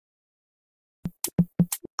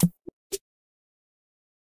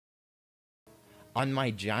On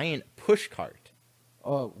my giant push cart.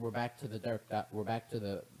 Oh, we're back to the dark. We're back to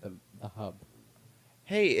the hub.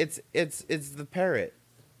 Hey, it's the parrot.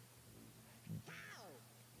 Wow,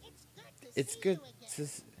 it's good to It's see good you again. to.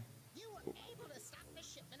 You were able to stop the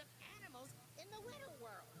shipment of animals in the winter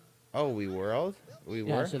world. Oh, we were. We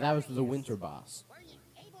Yeah, were. so that was the winter boss. Were you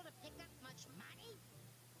able to pick up much money?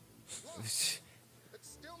 Look, it's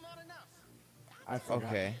still not enough. I forgot.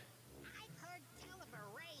 Okay. I've heard tell of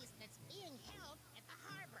a race that's being held at the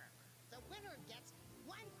harbor. The winner gets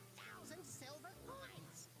 1,000 silver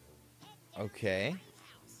coins. Head down to the Okay.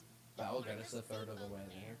 lighthouse. That will get us a third of the way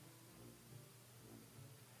there.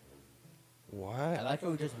 I What? like how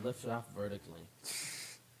we just lift it off vertically.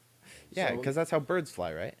 Yeah, So- because that's how birds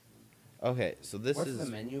fly, right? Okay, so this Where's is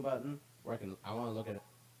the menu button? Where I want to look at it.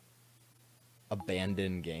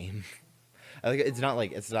 abandoned game. I like it's not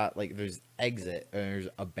like there's exit and there's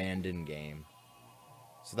abandoned game.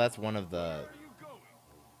 So that's one of the.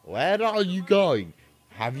 Where are you going?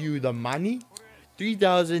 Have you the money?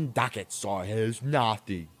 3,000 ducats, so here's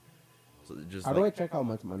nothing. So just How do I check how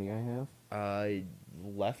much money I have?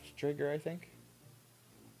 left trigger, I think.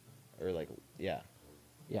 Or like, yeah.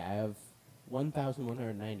 Yeah, I have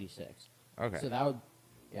 1,196. Okay. So that would,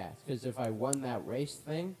 yeah, because if I won that race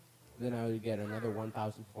thing, then I would get another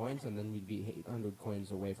 1,000 coins, and then we'd be 800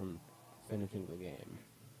 coins away from finishing the game.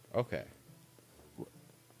 Okay.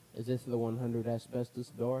 Is this the 100 asbestos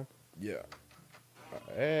door? Yeah.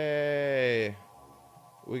 Hey,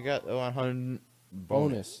 we got the 100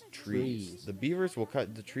 bonus trees. The beavers will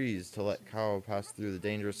cut the trees to let KAO pass through the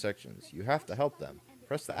dangerous sections. You have to help them.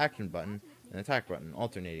 Press the action button and attack button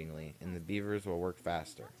alternatingly, and the beavers will work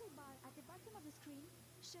faster. Bar at the bottom of the screen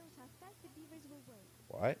shows how fast the beavers will work.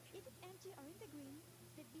 What? If it's empty or in the green,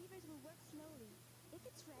 the beavers will work slowly. If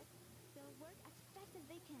it's red, they'll work as fast as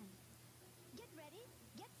they can. Get ready,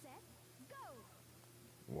 get set, go!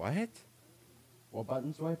 What? What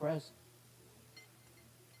buttons do I press?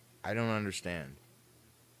 I don't understand.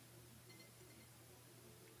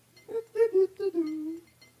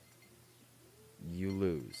 You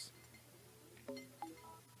lose.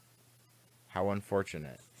 How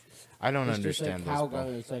unfortunate. I don't It's understand just like this.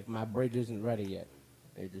 gun. It's like my bridge isn't ready yet.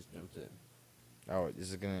 It just jumps in. Oh,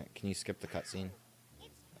 is it gonna? Can you skip the cutscene?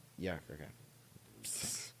 Yeah, okay.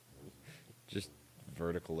 Just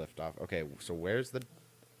vertical lift off. Okay, so where's the?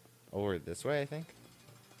 Oh, we're this way, I think.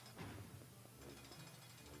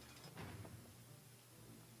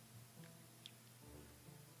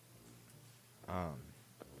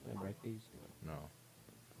 Can I break these? No.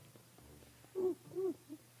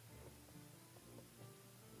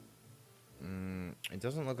 It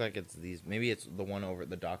doesn't look like it's these. Maybe it's the one over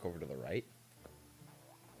the dock over to the right.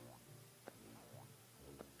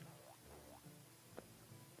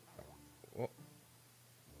 Whoa.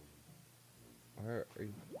 Where are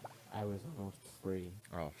you? I was almost free.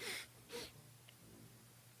 Oh.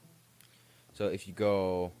 So if you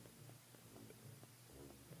go,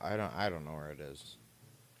 I don't know where it is.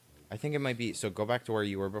 I think it might be. So go back to where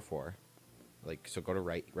you were before. Like, so go to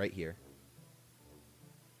right here.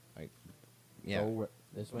 Like, yeah. Go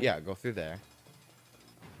this way? Yeah, go through there.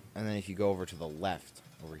 And then if you go over to the left,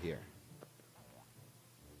 over here.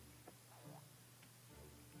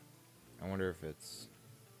 I wonder if it's...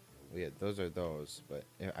 Well, yeah, those are those, but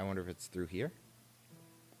I wonder if it's through here?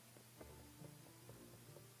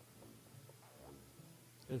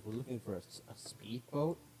 Because we're looking for a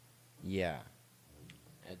speedboat Yeah.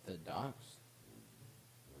 at the docks.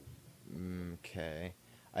 Okay.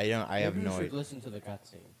 I have Maybe no we should idea. listen to the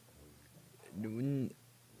cutscene.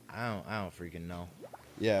 I don't freaking know.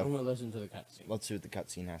 Yeah. I'm gonna listen to the cutscene. Let's see what the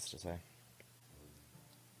cutscene has to say.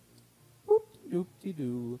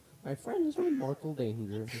 Doop-de-doo. My friends are in mortal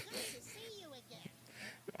danger. Good to see you again.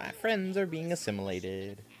 My friends are being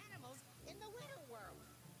assimilated. Animals in the winter world.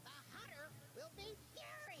 The hunter will be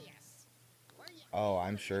furious. Were you Oh, able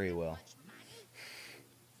I'm to sure he pick up will. much money?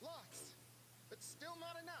 Lots, but still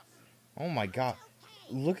not enough. Oh my god.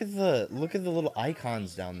 Okay. Look at the little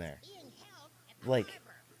icons down there. Being held at the Like-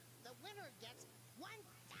 harbor. The winner gets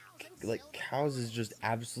 1,000 Like silver cows is coins. just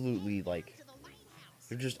absolutely Head down like to the lighthouse.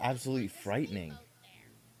 they're just absolutely There's a frightening. speedboat there.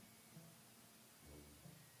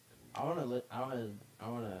 I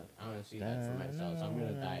wanna see that for myself. So I'm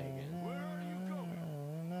gonna die again. Where are you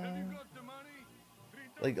going? Have you got the money?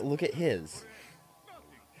 Like look at his.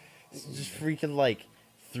 It's just freaking like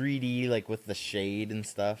 3D like with the shade and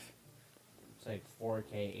stuff. It's like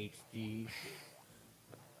 4K HD.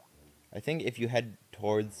 I think if you head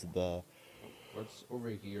towards the What's over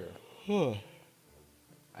here?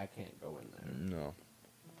 I can't go in there. no.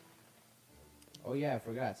 Oh yeah, I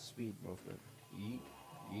forgot speed movement. Yeet,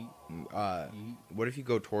 Yeet. What if you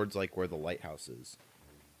go towards like where the lighthouse is?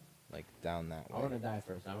 Like down that I want to way. die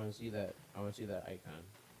first. I want to see that. I want to see that icon.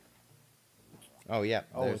 Oh yeah,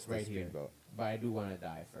 Oh, there's it's the right here. speedboat. But I do want to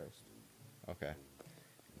die first. Okay.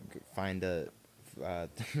 Find a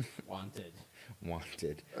Wanted.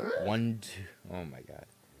 wanted. One, two. Oh my god.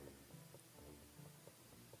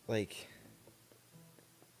 Like.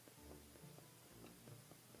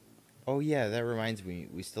 Oh yeah, that reminds me.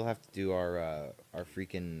 We still have to do our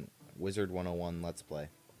freaking Wizard 101 Let's Play.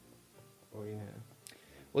 Oh yeah.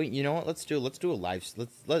 Well, you know what? Let's do a live.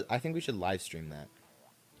 I think we should live stream that.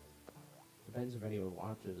 Depends if anyone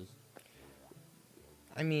watches.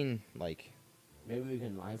 I mean, like. Maybe we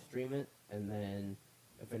can live stream it, and then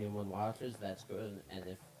if anyone watches, that's good. And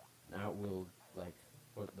if not, we'll like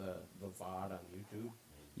put the VOD on YouTube.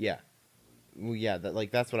 Yeah. Well, yeah.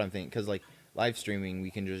 That's what I'm thinking. Cause like live streaming, we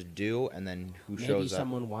can just do, and then who Maybe shows up.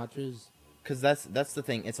 someone watches. Cause that's the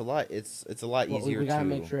thing. It's a lot. It's a lot Well, easier we gotta to.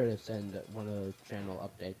 make sure to send one of those channel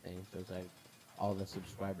update things, so it's like all the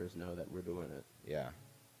subscribers know that we're doing it. Yeah.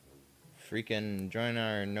 Freaking join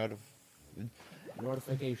our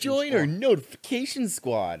Notification. Join our notification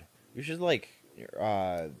squad. You should like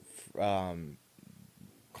call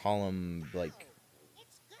them like.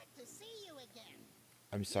 It's good to see you again.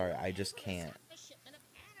 I'm sorry, I just can't. The shipment of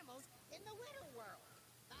animals in the winter world.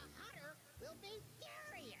 The hunter will be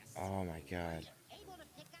furious. Oh my god. Able to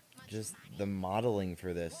pick up much Just money? the modeling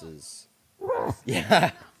for this is.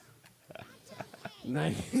 Yeah.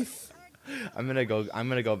 Nice. I'm gonna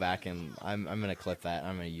go back and I'm gonna clip that.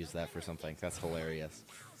 I'm gonna use that for something. That's hilarious.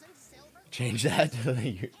 1,000 silver Change that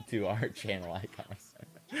to our channel icons.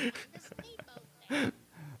 the speedboat thing.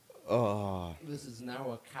 Oh. This is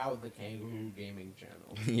now a KAO The Kangaroo gaming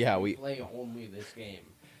channel. Yeah, we play only this game.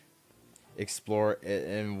 explore it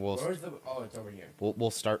and Where's the? Oh, it's over here.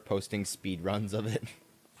 we'll start posting speed runs of it.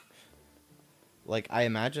 Like I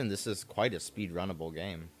imagine this is quite a speed runnable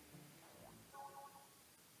game.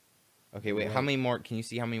 Okay, wait, how Right. many more? Can you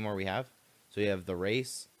see how many more we have? So we have the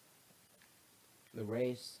race, The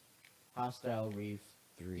race, hostile reef,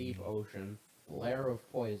 3, deep ocean, lair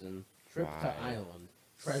of poison, trip to 5, island,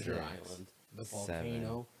 treasure 6, island, the 7,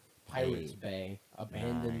 volcano, pirates 8, bay,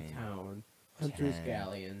 abandoned 9, town, hunter's 10,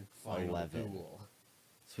 galleon, final 11. duel.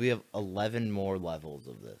 So we have 11 more levels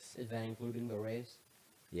of this. Is that including the race?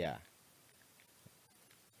 Yeah.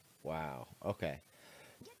 Wow. Okay.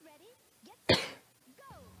 Get ready, get set,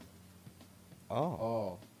 go! Oh.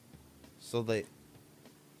 Oh, So they.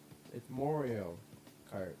 it's Mario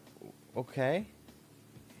Kart. Okay.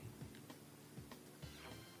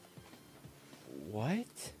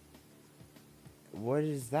 What? What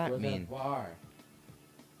does that Where's mean? bar?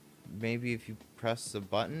 Maybe if you press the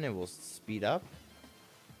button, it will speed up?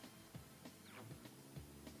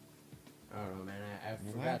 I don't know, man. I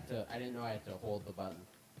What? forgot to. I didn't know I had to hold the button.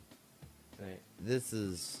 Right. This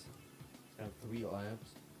is. It's got 3 lamps.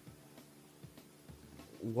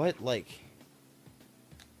 What, like.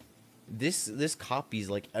 This copies,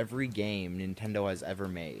 like, every game Nintendo has ever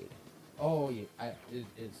made. Oh yeah,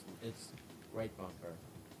 it's right bumper.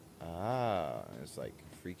 Ah, it's like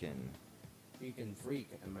freaking. Freaking freak,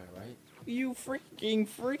 am I right? You freaking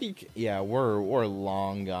freak! Yeah, we're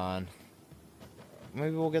long gone.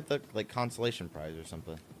 Maybe we'll get the like consolation prize or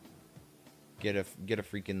something. Get a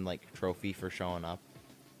freaking like trophy for showing up.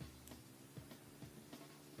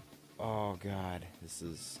 Oh god, this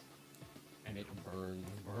is. And it burns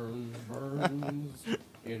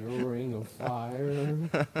in a ring of fire.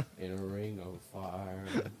 In a ring of fire.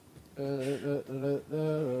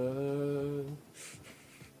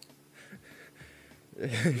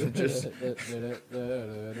 Just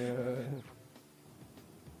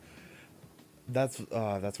that's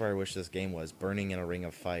where I wish this game was, burning in a ring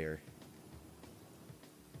of fire.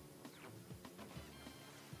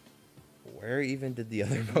 Where even did the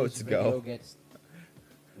other boats This video go? gets...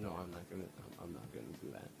 No, I'm not gonna do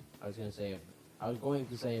that. I was going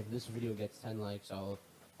to say if this video gets 10 likes, I'll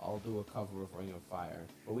do a cover of Ring of Fire.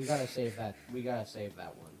 But we gotta save that. We gotta save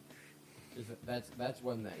that one. 'Cause that's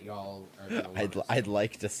one that y'all are gonna want. I'd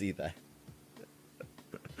like to see that.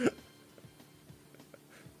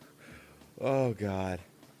 Oh god.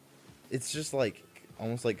 It's just like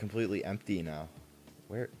almost like completely empty now.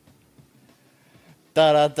 Where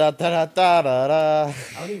da da da da da da da.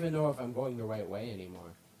 I don't even know if I'm going the right way anymore.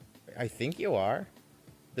 I think you are.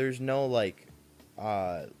 There's no like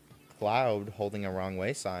cloud holding a wrong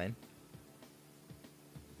way sign.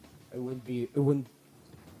 It wouldn't.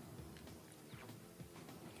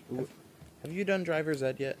 Have you done driver's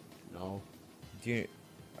ed yet? No. Do you?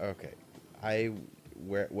 Okay.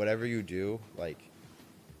 Whatever you do, like,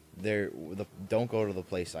 don't go to the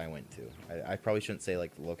place I went to. I probably shouldn't say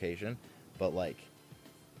like the location, but like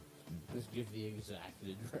Just give the exact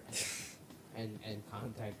address and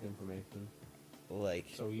contact information, like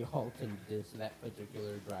so y'all can diss that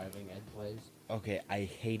particular driving ed place. okay, I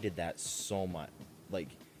hated that so much. Like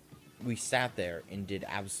we sat there and did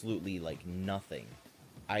absolutely like nothing.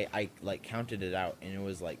 I like counted it out and it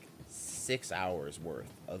was like 6 hours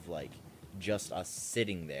worth of like just us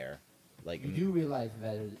sitting there. Like You do realize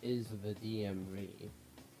that it is the DMV.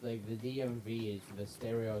 Like, the DMV is the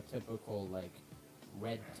stereotypical, like,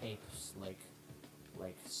 red tape, like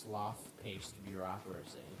sloth-paced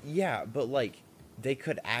bureaucracy. yeah, but like they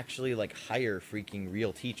could actually like hire freaking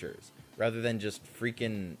real teachers rather than just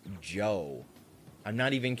freaking Joe. I'm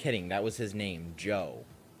not even kidding. That was his name, Joe.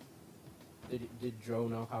 Did Joe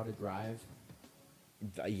know how to drive?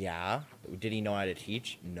 Yeah. Did he know how to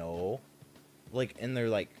teach? No. Like, and they're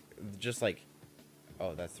like, just like,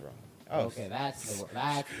 oh, that's wrong. Oh, Okay, that's the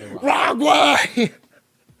wrong way.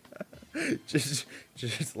 just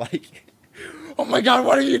like, oh my God,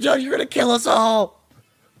 what have you done? You're gonna kill us all.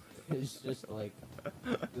 It's just like,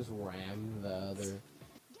 just ram the other.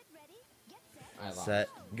 Get ready, get set. I lost. Set,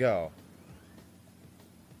 go.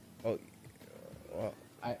 Oh, well,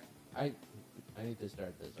 I need to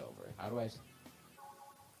start this over. How do I?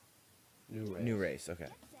 New race. new race. Okay,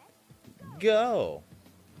 Get set. go.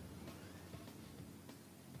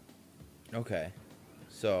 Okay,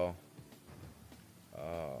 so,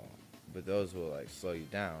 but those will like slow you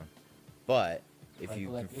down. But if Like you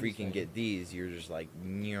can collect freaking instinct. get these, you're just like,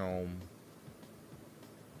 nyom.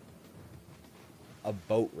 A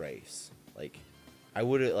boat race. Like, I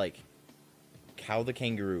would have like, KAO The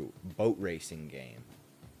Kangaroo boat racing game.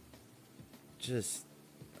 Just,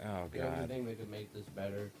 oh The only God. thing that could make this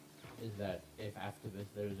better is that if after this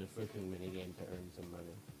there's a fishing mini game to earn some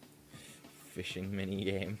money. Fishing mini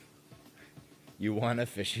game. You want a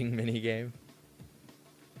fishing mini game?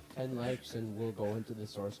 10 likes and we'll go into the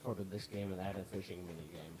source code of this game and add a fishing mini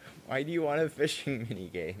game. Why do you want a fishing mini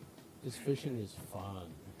game? Because fishing is fun.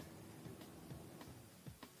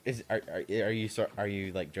 Are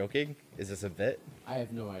you like joking? Is this a bit? I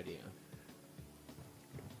have no idea.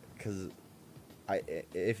 Because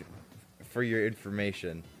if for your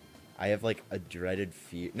information, I have like a dreaded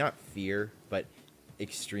fear, not fear, but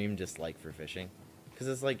extreme dislike for fishing. Because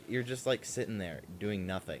it's like you're just like sitting there doing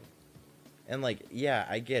nothing, and like yeah,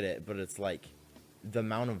 I get it, but it's like the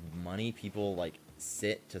amount of money people like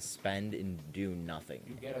sit to spend and do nothing.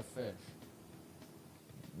 You get a fish.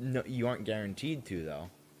 No, you aren't guaranteed to though.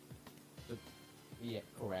 Yeah,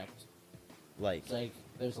 correct. Like It's like,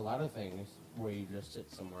 there's a lot of things where you just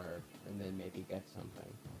sit somewhere and then maybe get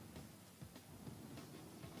something.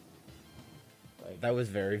 Like, that was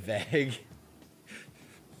very vague.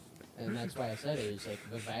 and that's why I said it. It's like,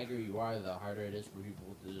 the vaguer you are, the harder it is for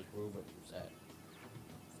people to disprove what you said.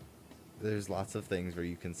 There's lots of things where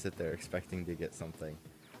you can sit there expecting to get something,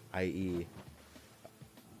 i.e.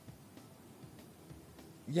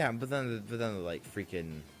 Yeah, but then like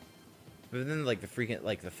freaking, but then like the freaking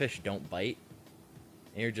like the fish don't bite,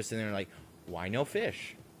 and you're just sitting there like, why no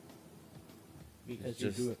fish? Because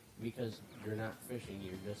Just- you do it because you're not fishing.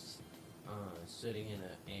 You're just sitting in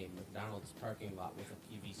a McDonald's parking lot with a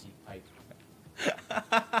PVC pipe.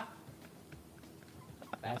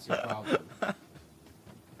 That's your problem.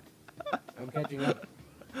 I'm catching up.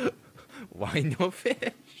 Why no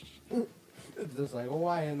fish? It's just like,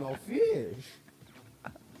 why no fish?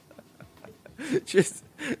 just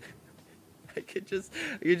I could just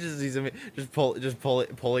see somebody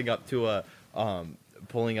pulling up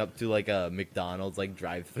to like a McDonald's like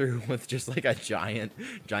drive-through with just like a giant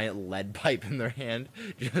lead pipe in their hand,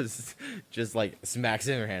 just like smacks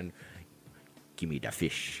it in their hand. Give me the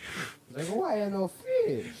fish. It's like, why no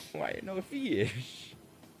fish? Why no fish?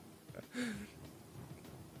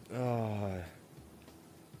 Oh,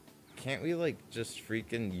 can't we like just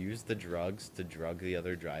freaking use the drugs to drug the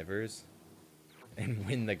other drivers and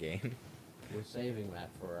win the game? We're saving that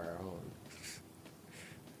for our own.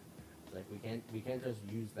 Like, we can't just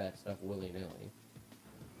use that stuff willy-nilly.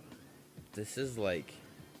 This is like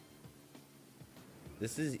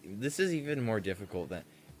this is even more difficult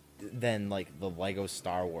than like the Lego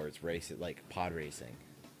Star Wars race, like pod racing.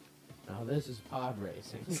 Now this is pod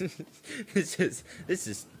racing. this is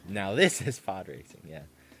pod racing, yeah.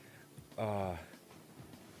 I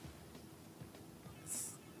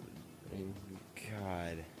mean,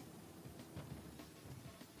 God.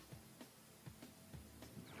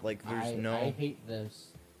 Like there's I no hate this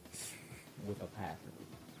with a passion.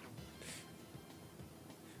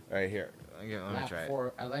 All right, here. Let me Lap try it.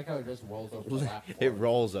 4, I like how it just rolls over to lap 4. It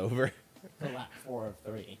rolls over. to lap 4 of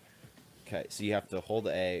 3. Okay, so you have to hold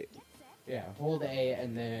A. Yeah, hold A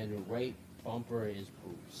and then right bumper is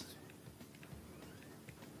boost.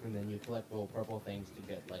 And then you collect little purple things to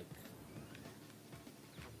get, like,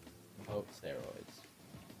 boat steroids.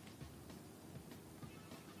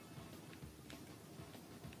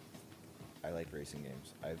 I like racing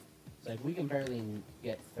games. It's like we can barely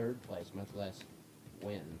get 3rd place, much less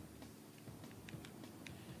win.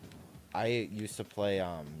 I used to play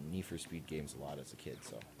Need for Speed games a lot as a kid,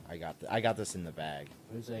 so I got this in the bag.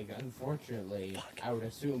 It was like, unfortunately, I would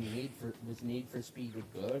assume Need for Speed was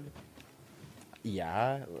good.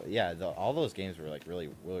 Yeah, all those games were like really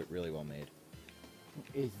well made.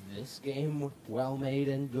 Is this game well made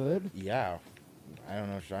and good? Yeah, I don't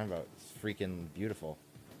know what you're talking about. It's freaking beautiful.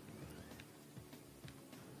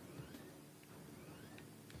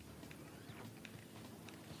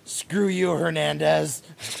 Screw you, Hernandez.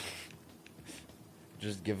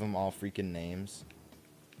 Just give them all freaking names.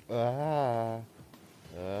 What are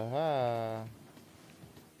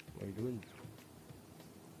you doing?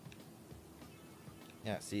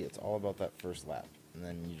 Yeah, see, it's all about that first lap. And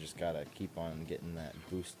then you just gotta keep on getting that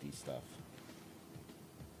boosty stuff.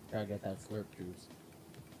 Gotta get that slurp juice.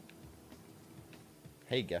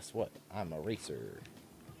 Hey, guess what? I'm a racer.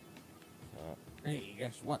 Hey,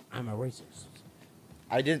 guess what? I'm a racist.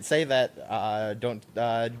 I didn't say that. Don't.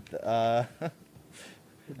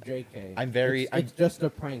 JK. It's just a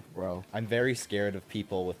prank, bro. I'm very scared of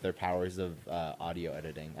people with their powers of audio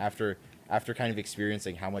editing. After kind of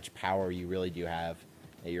experiencing how much power you really do have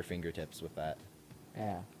at your fingertips with that.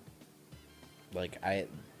 Yeah. Like I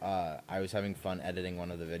was having fun editing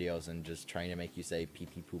one of the videos and just trying to make you say pee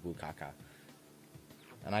pee poo poo caca.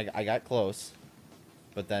 And I got close,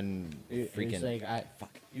 but then freaking it's like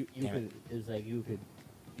fuck. You could. It's like you could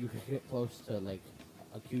get close to like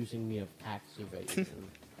accusing me of tax evasion.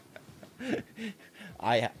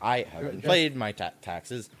 I haven't paid my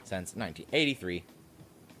taxes since 1983.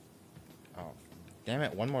 Oh, damn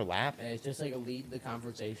it! One more lap. And it's just like lead the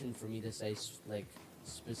conversation for me to say like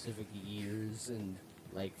specific years and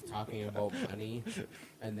like talking about money,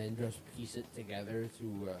 and then just piece it together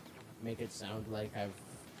to make it sound like I've.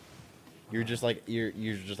 You're just like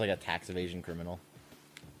a tax evasion criminal.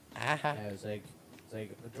 Yeah, it's like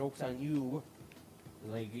the joke's on you.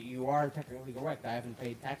 Like, you are technically correct. I haven't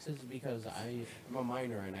paid taxes because I am a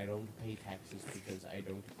minor and I don't pay taxes because I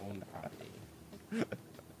don't own property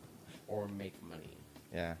or make money.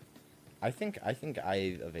 Yeah, I think I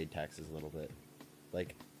evade taxes a little bit.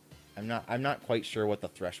 Like, I'm not quite sure what the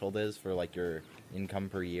threshold is for like your income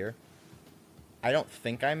per year. I don't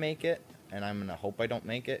think I make it, and I'm gonna hope I don't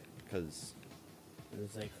make it because it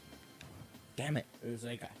was like, damn it. It was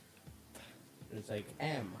like,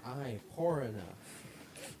 am I poor enough?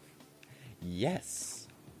 Yes.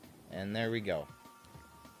 And there we go.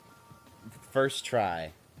 First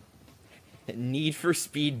try. Need for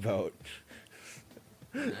Speedboat.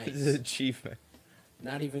 Nice. Achievement.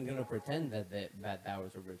 Not even gonna pretend that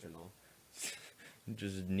was original.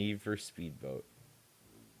 Just Need for Speedboat.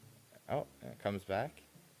 Oh, it comes back.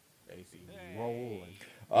 Basically, rolling.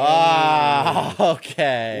 Ah,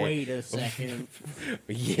 okay. Wait a second.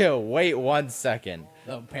 Yeah, wait 1 second.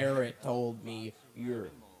 The parrot told me you're.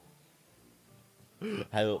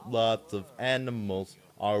 Lots of animals.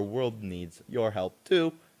 Our world needs your help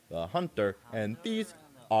too. The hunter and these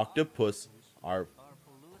octopus are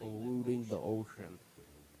Polluting the ocean.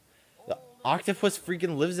 The octopus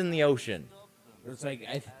freaking lives in the ocean. It's like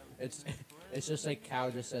it's just like KAO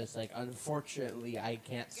just says like, unfortunately I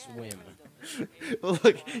can't swim.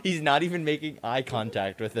 Look, he's not even making eye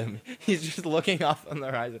contact with him. He's just looking off on the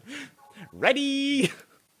horizon. Ready?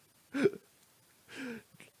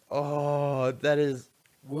 Oh, that is.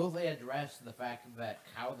 Will they address the fact that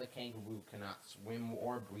KAO the Kangaroo cannot swim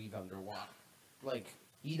or breathe underwater? Like,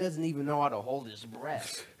 he doesn't even know how to hold his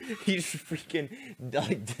breath. He just freaking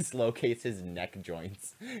like dislocates his neck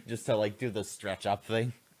joints just to like do the stretch up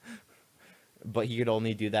thing. But he could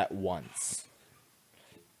only do that once.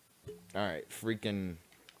 Alright, freaking.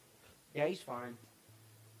 Yeah, he's fine.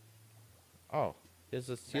 Oh, here's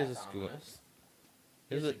a school.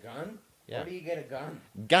 Here's a gun? Yeah. Where do you get a gun?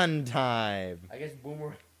 Gun time! I guess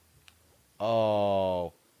Boomer.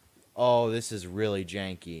 Oh. Oh, this is really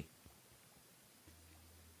janky.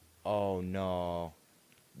 Oh, no.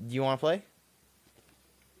 Do you want to play?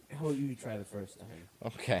 How about you try the first time?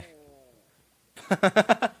 Okay.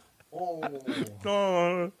 Oh.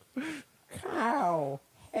 No. KAO,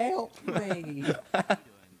 help me.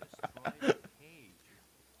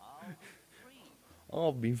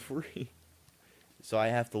 I'll be free. So I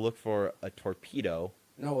have to look for a torpedo.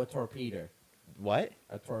 No, a torpedo. What?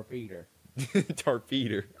 A torpedo.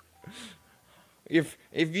 Torpedo. If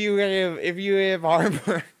you have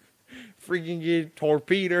armor, freaking get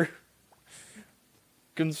torpedo.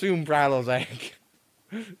 Consume Prattlessack.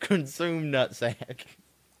 Consume Nutsack.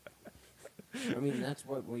 I mean, that's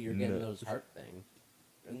what where you're getting those heart things.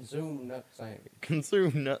 Consume nutsack.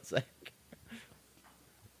 Consume Nutsack.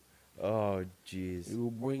 Oh, jeez. It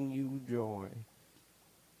will bring you joy.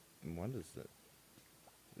 What is it?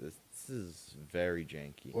 This is very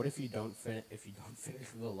janky. What if you don't finish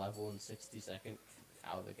the level in 60 seconds?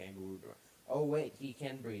 How the kangaroo? Oh wait, he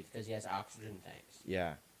can breathe because he has oxygen tanks.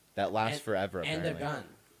 Yeah, that lasts forever. And Apparently.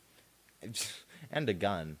 a gun. And a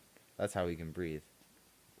gun. That's how he can breathe.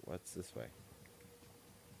 What's this way?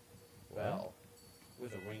 Well,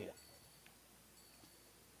 with a ring.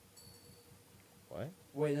 What?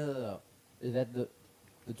 Wait, no. Is that the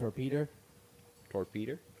torpedo?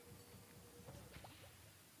 Torpedo?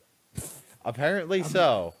 Apparently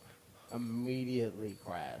so. Immediately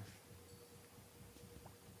crash.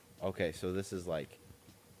 Okay, so this is like.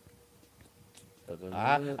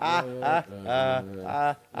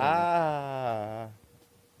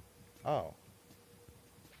 Oh.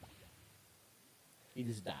 He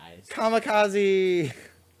just dies. Kamikaze!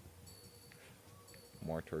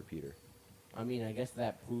 More torpedo. I mean, I guess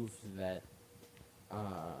that proves that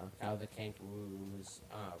KAO the Kangaroo's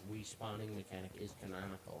respawning mechanic is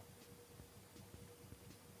canonical.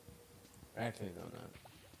 Actually, no, not.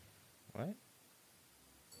 What?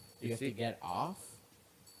 Do you have to get off?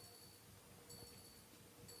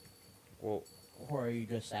 Well, Or are you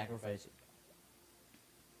just sacrificing?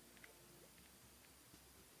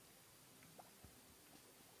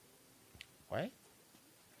 what?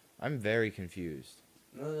 I'm very confused.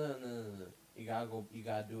 No. You gotta go. You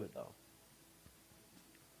gotta do it though.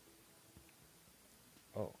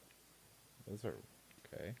 Oh. Those are.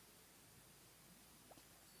 Okay.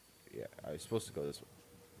 Yeah, I was supposed to go this way.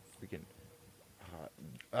 Freaking.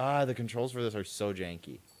 The controls for this are so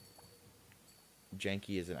janky.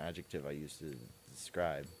 Janky is an adjective I used to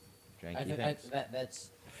describe. Janky things.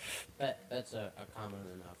 That's a common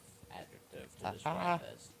enough adjective to describe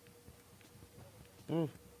this.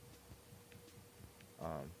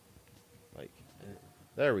 Like,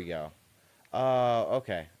 there we go.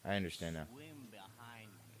 Okay, I understand now. Swim behind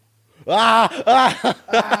me.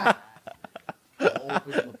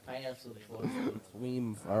 Open the passive voice and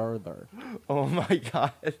swim further. Oh my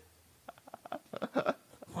god.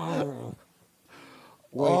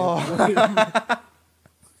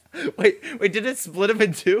 Wait, did it split him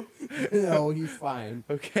in two? No, he's fine.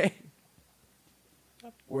 Okay.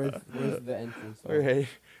 Where's the entrance? Alright.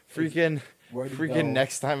 Freaking Where'd he go?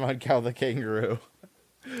 next time on KAO the Kangaroo.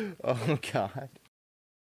 Oh god.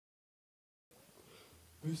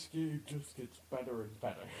 This game just gets better and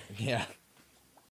better. Yeah.